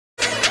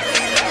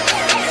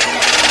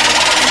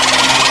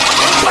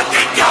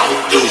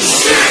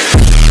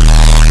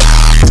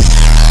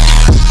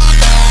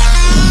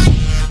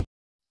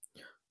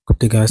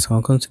Hey guys,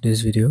 welcome to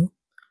this video.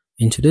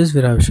 In today's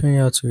video, I'll be showing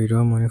you how to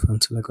withdraw money from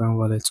Telegram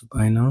wallet to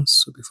Binance.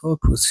 So before we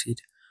proceed,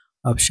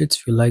 I'll appreciate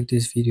if you like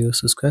this video,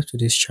 subscribe to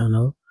this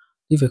channel,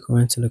 leave a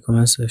comment in the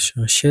comment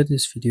section, share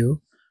this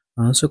video,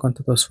 and also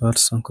contact us for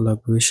some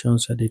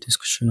collaborations at the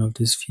description of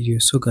this video.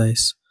 So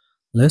guys,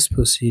 let's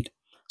proceed.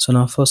 So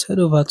now first head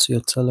over to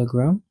your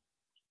Telegram,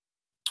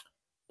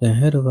 then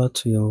head over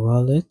to your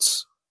wallet.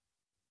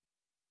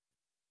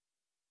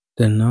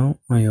 Then now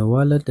on your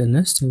wallet, the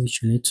next thing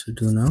which you need to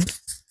do now,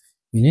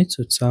 you need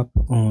to tap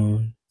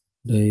on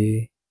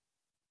the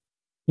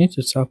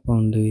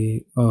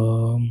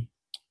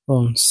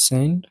on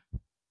send.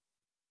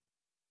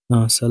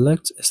 Now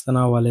select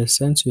external wallet,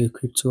 send to a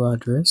crypto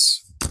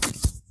address.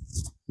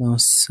 Now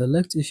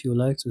select if you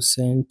like to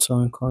send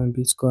Coin,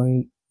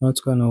 Bitcoin,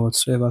 Notcoin, or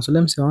whatsoever. So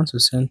let me say I want to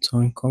send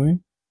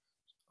Coin.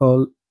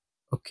 Or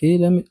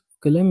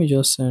let me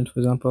just send, for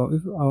example,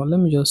 let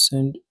me just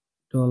send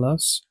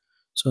dollars.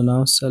 So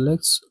now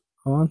select,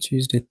 I want to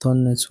use the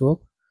Ton network.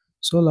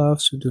 So all I have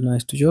to do now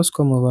is to just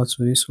come over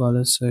to this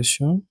wallet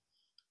session.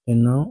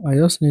 And now I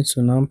just need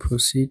to now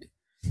proceed.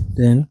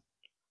 Then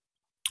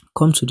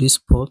come to this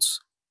port.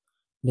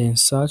 Then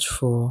search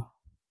for,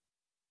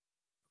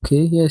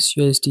 yes,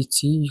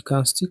 USDT. You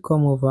can still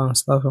come over and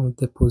start from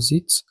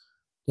deposit.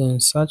 Then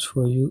search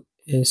for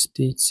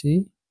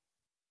USDT.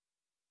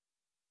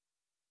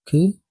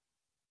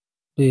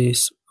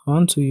 This I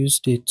want to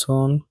use the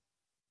Ton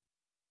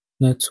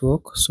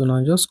network. So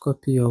now just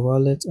copy your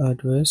wallet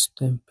address,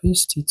 then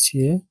paste it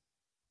here.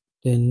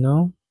 Then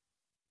now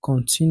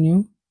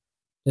continue.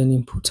 Then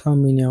input how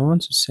many I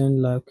want to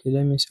send. Like,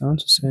 let me say I want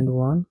to send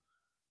one.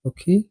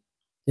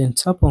 Then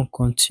tap on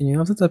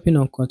continue. After tapping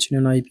on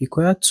continue, now you're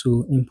required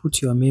to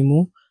input your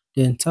memo.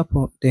 Then tap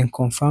on, then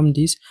confirm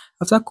this.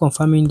 After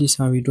confirming this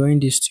and withdrawing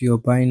this to your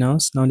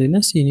Binance, now the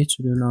next thing you need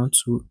to do now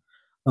to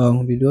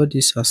withdraw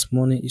this as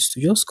money is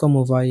to just come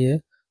over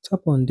here,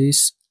 tap on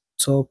this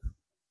top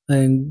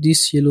and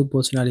this yellow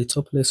button at the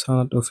top left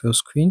hand of your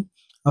screen.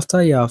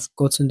 After you have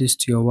gotten this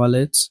to your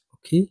wallet,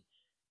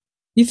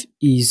 if it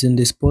is in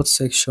the spot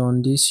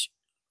section, this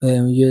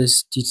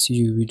USDT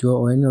you withdraw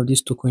or any of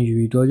this token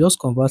you withdraw, just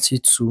convert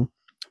it to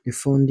the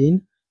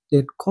funding.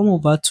 Then come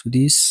over to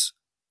this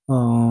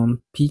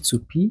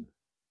P2P.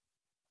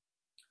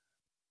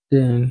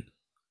 Then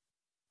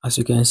as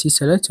you can see,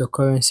 select your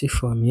currency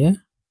from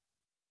here.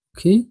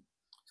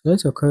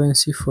 Select your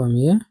currency from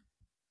here.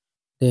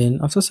 Then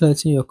after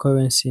selecting your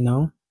currency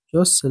now,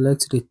 just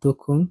select the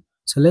token,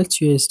 select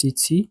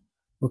USDT.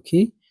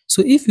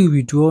 So if you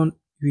withdraw,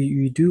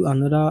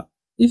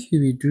 if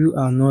you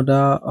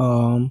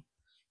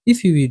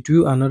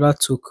withdrew another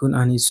token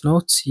and it's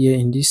not here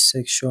in this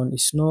section,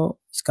 it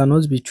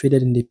cannot be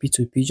traded in the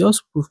P2P,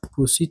 just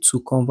proceed to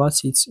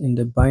convert it in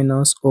the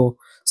Binance or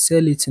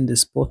sell it in the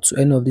spot to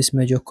any of these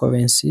major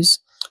currencies.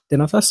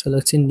 Then after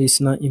selecting this,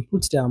 now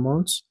input the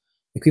amount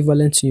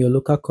equivalent in your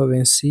local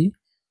currency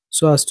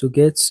so as to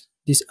get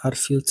this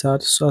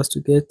filtered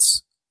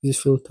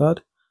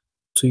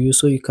to you,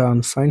 so you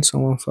can find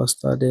someone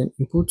faster. Then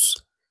input,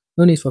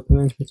 no need for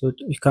payment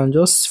method, you can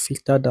just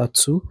filter that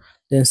too.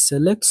 Then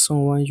select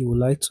someone you would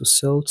like to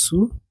sell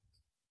to,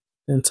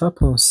 then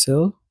tap on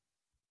sell.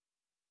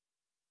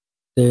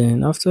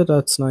 Then after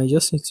that, now you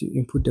just need to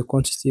input the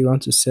quantity you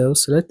want to sell.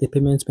 Select the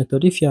payment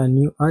method. If you are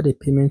new, add a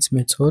payment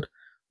method.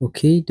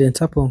 Then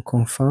tap on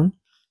confirm.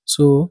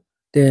 So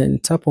then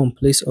tap on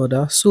place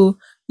order. So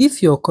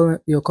if your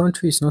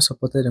country is not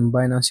supported in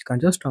Binance, you can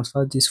just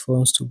transfer these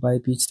funds to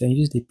Bybit, then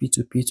use the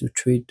P2P to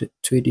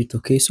trade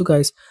it. So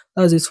guys,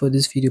 that's it for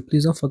this video.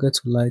 Please don't forget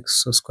to like,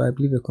 subscribe,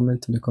 leave a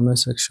comment in the comment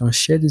section,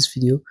 share this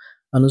video,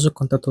 and also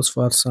contact us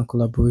for some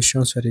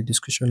collaborations at the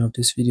description of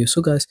this video.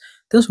 So guys,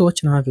 thanks for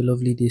watching. Have a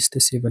lovely day. Stay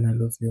safe and I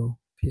love you all.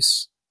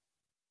 Peace.